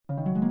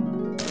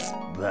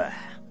Blah.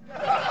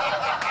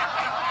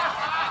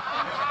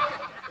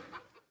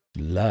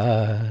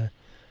 Lie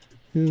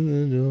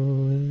in the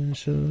door.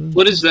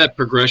 What is that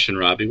progression,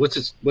 Robbie? What's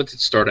it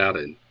start out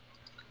in?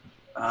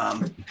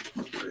 What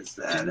is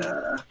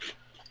that?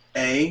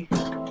 A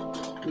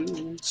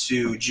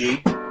to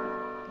G.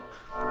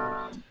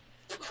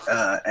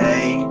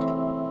 A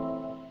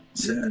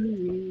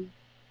to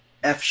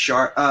F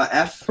sharp.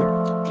 F.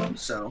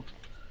 So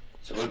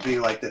it would be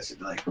like this. It'd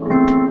be like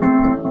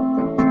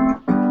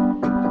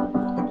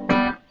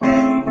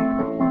A.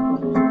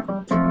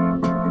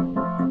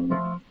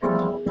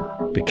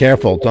 Be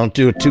careful! Don't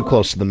do it too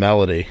close to the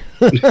melody.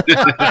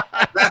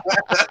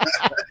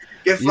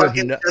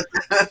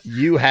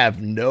 You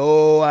have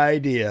no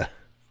idea.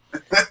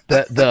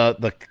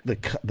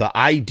 The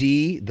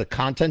ID, the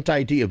content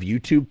ID of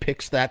YouTube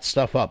picks that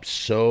stuff up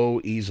so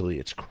easily.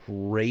 It's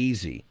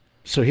crazy.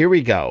 So here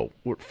we go.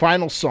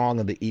 Final song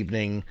of the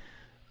evening.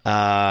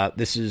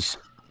 This is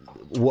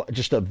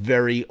just a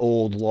very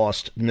old,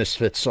 lost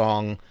Misfits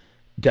song.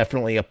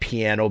 Definitely a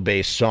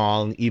piano-based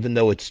song, even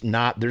though it's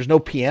not. There's no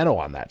piano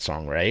on that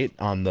song, right?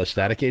 On the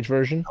Static Age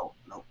version.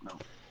 No.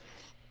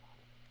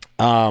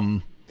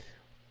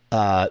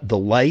 The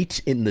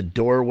light in the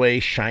doorway,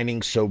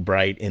 shining so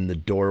bright in the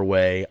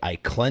doorway. I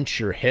clench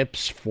your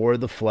hips for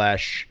the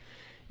flesh.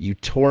 You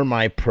tore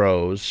my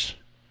prose.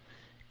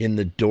 In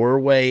the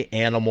doorway,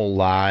 animal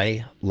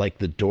lie, like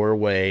the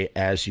doorway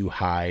as you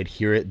hide.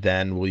 Hear it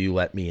then, will you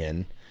let me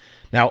in?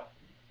 Now,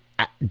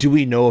 do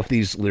we know if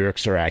these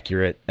lyrics are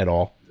accurate at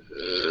all?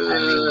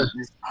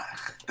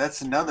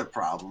 That's another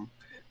problem,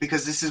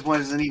 because this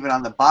wasn't even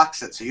on the box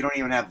set, so you don't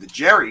even have the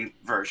Jerry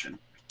version.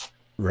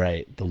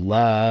 Right. The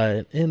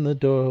light in the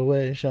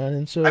doorway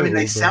shining so I mean,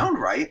 they bright. sound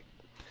right.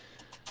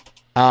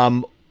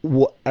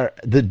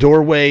 The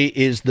doorway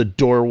is the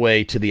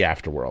doorway to the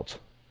afterworld.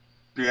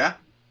 Yeah.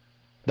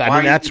 I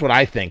mean, that's what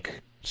I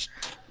think.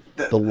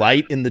 The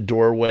light in the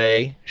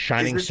doorway,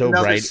 shining so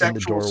bright in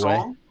the doorway.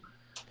 Song?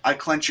 I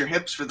clench your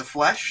hips for the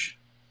flesh.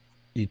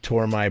 You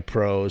tore my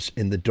prose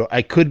in the door.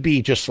 I could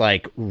be just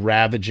like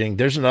ravaging.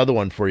 There's another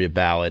one for you,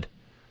 ballad.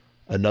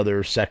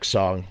 Another sex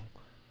song.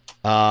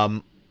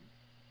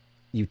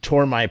 You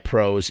tore my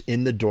prose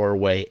in the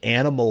doorway.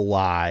 Animal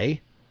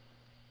lie,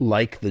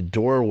 like the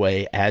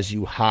doorway as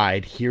you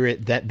hide. Hear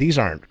it. These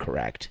aren't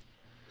correct.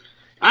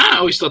 I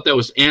always thought that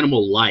was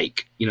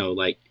animal-like.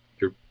 Like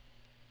you're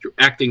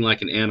acting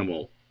like an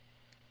animal.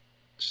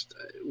 Just,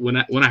 when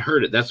I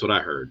heard it, that's what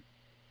I heard.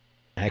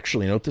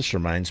 Actually, you know what this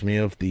reminds me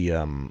of?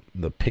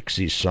 The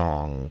Pixies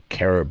song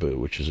Caribou,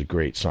 which is a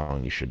great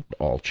song you should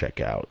all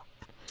check out,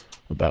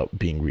 about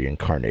being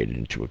reincarnated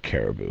into a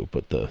caribou,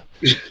 but the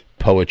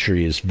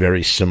poetry is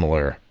very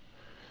similar.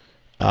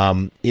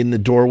 In the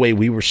doorway,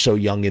 we were so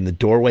young. In the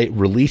doorway,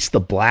 release the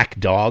black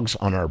dogs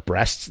on our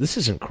breasts. This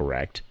isn't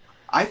correct.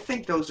 I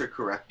think those are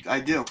correct. I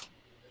do.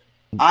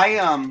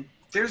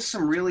 There's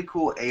some really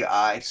cool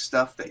AI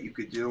stuff that you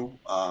could do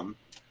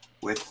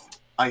with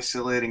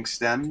isolating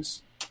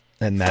stems.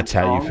 And that's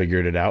how you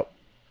figured it out?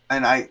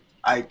 And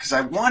because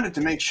I wanted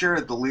to make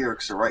sure the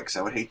lyrics are right, because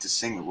I would hate to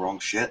sing the wrong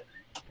shit.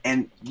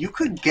 And you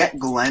could get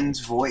Glenn's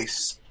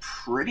voice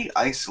pretty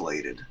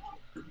isolated.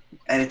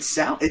 And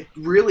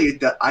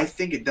I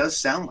think it does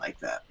sound like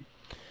that.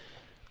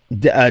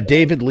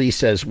 David Lee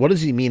says, what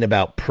does he mean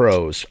about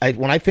prose?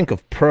 When I think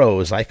of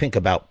prose, I think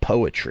about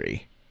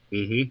poetry.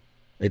 Mm-hmm.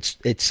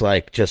 It's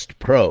like just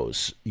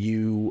prose.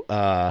 You,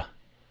 what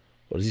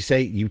does he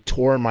say? You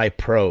tore my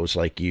prose,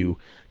 like you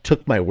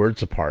took my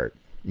words apart,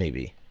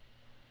 maybe.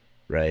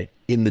 Right?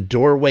 In the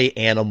doorway,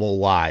 animal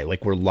lie,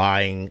 like we're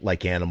lying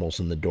like animals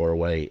in the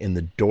doorway. In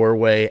the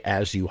doorway,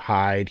 as you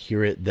hide,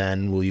 hear it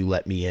then, will you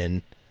let me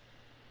in?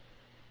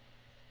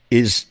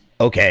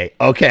 Okay.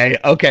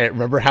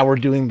 Remember how we're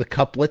doing the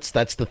couplets?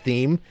 That's the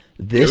theme.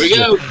 This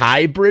is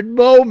hybrid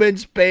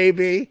moments,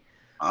 baby.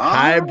 Oh.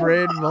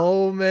 Hybrid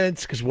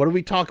moments. Because what do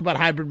we talk about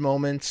hybrid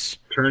moments?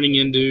 Turning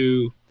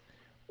into.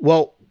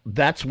 Well,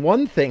 that's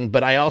one thing,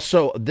 but I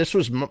also this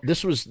was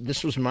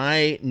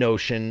my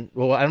notion.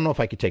 Well, I don't know if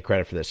I could take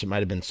credit for this. It might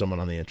have been someone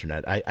on the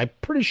internet. I'm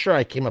pretty sure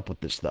I came up with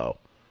this though.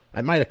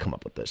 I might have come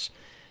up with this.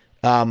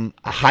 A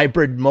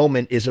hybrid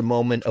moment is a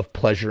moment of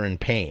pleasure and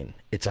pain.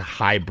 It's a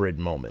hybrid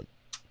moment.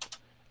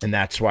 And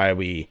that's why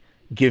we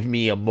give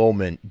me a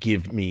moment,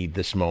 give me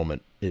this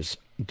moment, is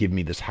give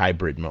me this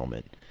hybrid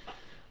moment.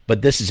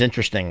 But this is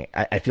interesting.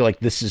 I feel like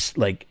this is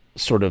like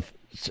sort of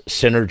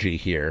synergy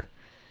here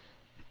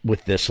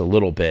with this a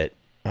little bit.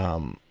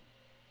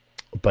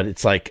 But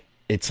it's like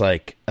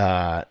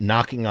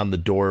knocking on the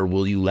door,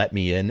 will you let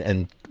me in?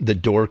 And the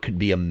door could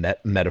be a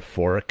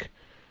metaphoric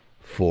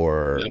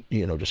for,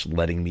 just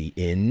letting me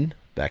in,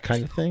 that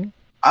kind of thing.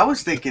 I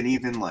was thinking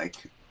even like,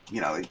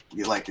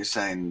 like you're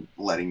saying,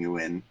 letting you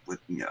in with,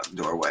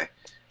 doorway,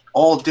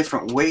 all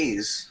different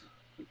ways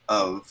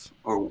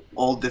or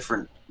all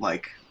different,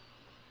 like,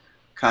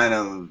 kind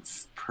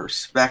of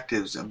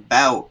perspectives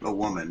about a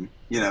woman,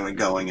 and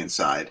going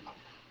inside.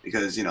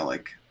 Because,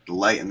 like, the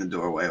light in the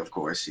doorway, of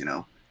course,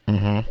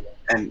 mm-hmm.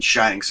 and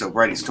shining so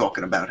bright. He's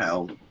talking about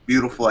how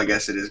beautiful, I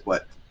guess it is,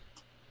 but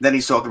Then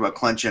he's talking about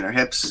clenching her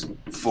hips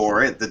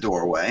for it, the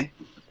doorway.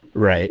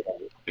 Right.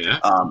 Yeah.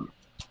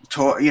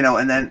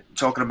 And then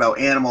talking about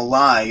animal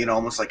lie,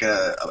 almost like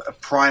a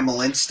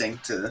primal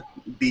instinct to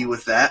be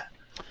with that.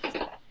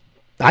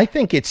 I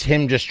think it's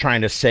him just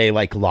trying to say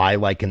like lie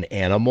like an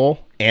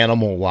animal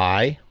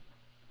lie.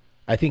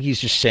 I think he's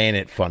just saying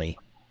it funny.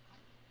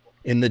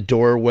 In the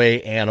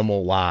doorway,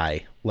 animal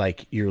lie,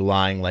 like you're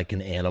lying like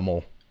an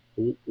animal.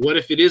 What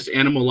if it is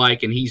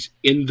animal-like and he's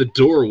in the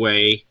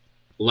doorway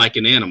like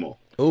an animal?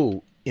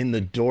 Oh, in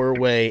the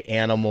doorway,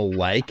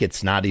 animal-like.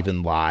 It's not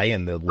even lie,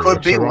 and the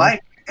Could be like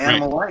Right.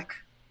 animal-like.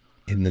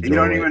 in the You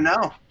doorway. don't even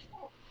know.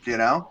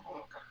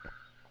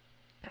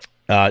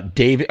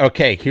 David.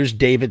 Okay, here's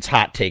David's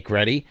hot take.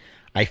 Ready?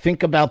 I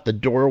think about the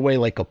doorway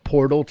like a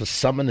portal to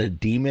summon a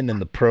demon,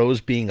 and the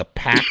pros being a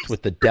pact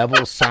with the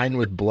devil, signed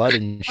with blood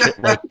and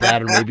shit like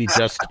that, or maybe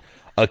just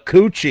a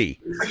coochie.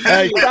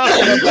 Hey,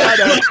 talking about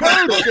a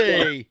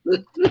coochie.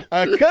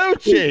 A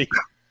coochie.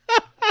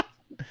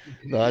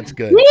 No, that's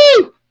good.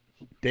 Woo!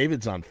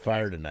 David's on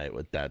fire tonight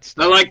with that I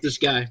stuff. like this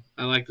guy.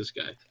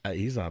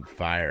 He's on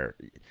fire.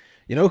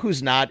 You know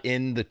who's not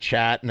in the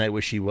chat, and I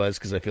wish he was,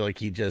 because I feel like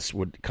he just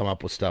would come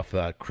up with stuff.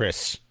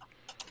 Chris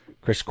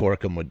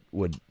Corkum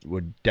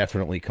would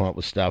definitely come up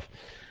with stuff.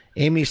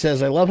 Amy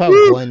says, "I love how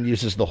Glenn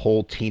uses the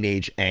whole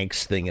teenage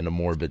angst thing in a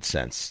morbid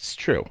sense." It's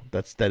true.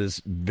 That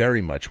is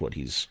very much what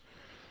he's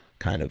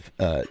kind of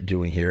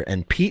doing here.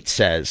 And Pete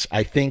says,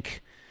 "I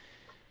think."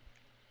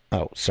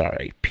 Oh,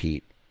 sorry,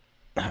 Pete.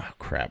 Oh,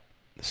 crap.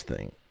 This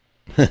thing.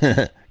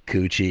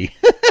 Coochie.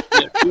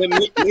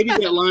 Maybe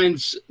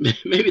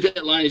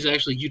that line is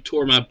actually "you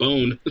tore my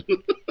bone."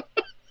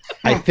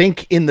 I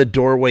think in the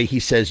doorway he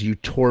says, "You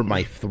tore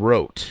my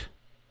throat."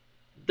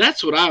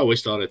 That's what I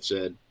always thought it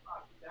said.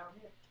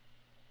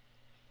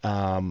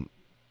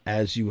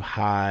 As you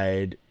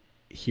hide,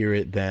 hear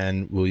it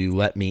then. Will you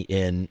let me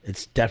in?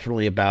 It's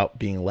definitely about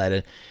being let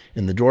in.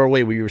 In the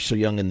doorway, we were so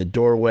young. In the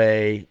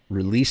doorway,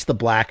 release the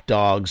black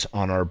dogs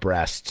on our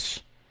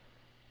breasts.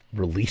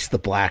 Release the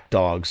black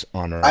dogs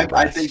on our breasts.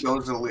 I think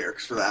those are the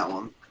lyrics for that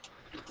one.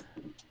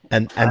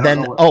 And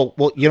then,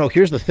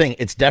 here's the thing.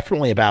 It's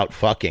definitely about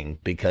fucking,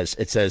 because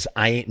it says,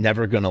 "I ain't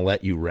never going to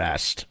let you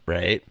rest,"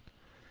 right?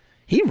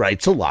 He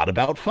writes a lot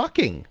about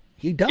fucking.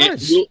 He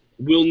does.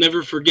 We'll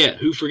never forget.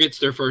 Who forgets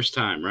their first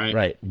time, right?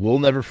 Right. We'll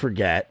never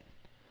forget.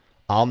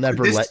 I'll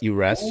never let you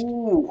rest.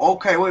 Ooh,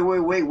 okay.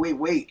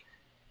 Wait.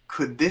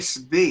 Could this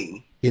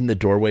be... In the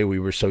doorway, we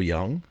were so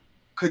young?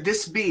 Could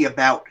this be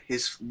about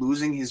his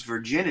losing his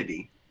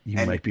virginity?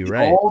 You might be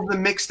right. All the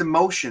mixed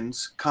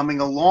emotions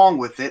coming along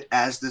with it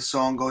as the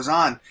song goes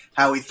on.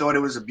 How he thought it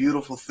was a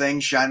beautiful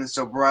thing, shining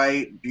so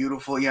bright,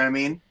 beautiful, you know what I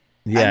mean?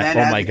 Yeah, and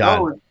then oh my God.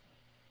 Goes,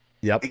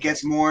 yep. It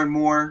gets more and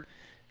more...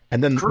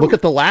 And then crude. Look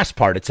at the last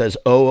part. It says,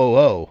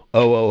 oh,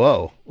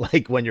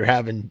 like when you're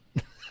having...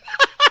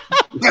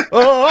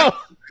 oh.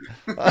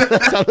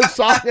 That's how the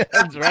song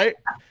ends, right?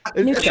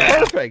 It's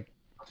perfect.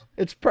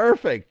 It's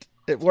perfect.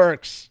 It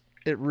works.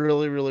 It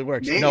really, really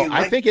works. Maybe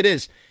I think it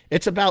is.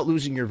 It's about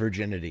losing your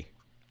virginity.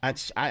 I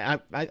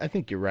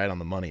think you're right on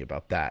the money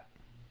about that.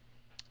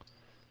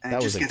 And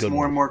That it was just a gets good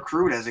more one. and more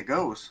crude as it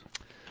goes.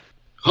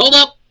 Hold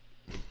up.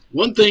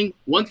 One thing.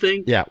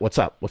 Yeah, what's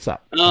up?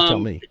 Tell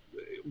me.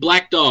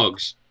 Black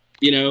dogs.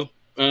 Yeah.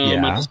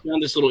 I just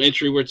found this little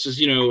entry where it says,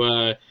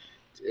 to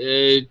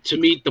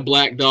meet the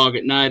black dog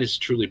at night is a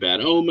truly bad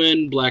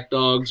omen. Black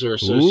dogs are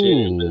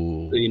associated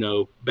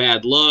with,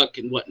 bad luck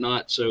and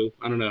whatnot. So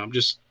I don't know. I'm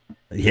just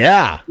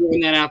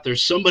throwing that out there.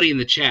 Somebody in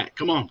the chat,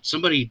 come on,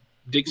 somebody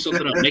dig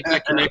something up, make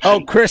that connection.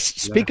 Oh, Chris,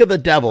 speak of the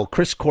devil.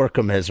 Chris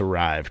Corkum has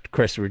arrived.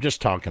 Chris, we were just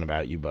talking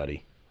about you,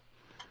 buddy.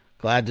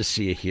 Glad to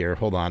see you here.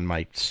 Hold on,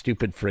 my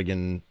stupid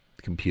friggin'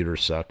 computer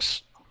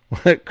sucks.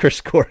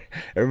 Chris Corkum,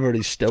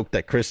 everybody's stoked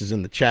that Chris is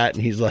in the chat,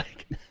 and he's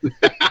like,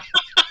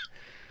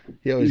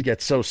 he always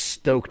gets so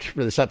stoked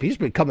for this up. He's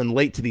been coming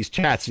late to these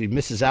chats, so he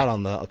misses out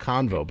on the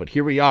convo. But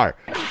here we are.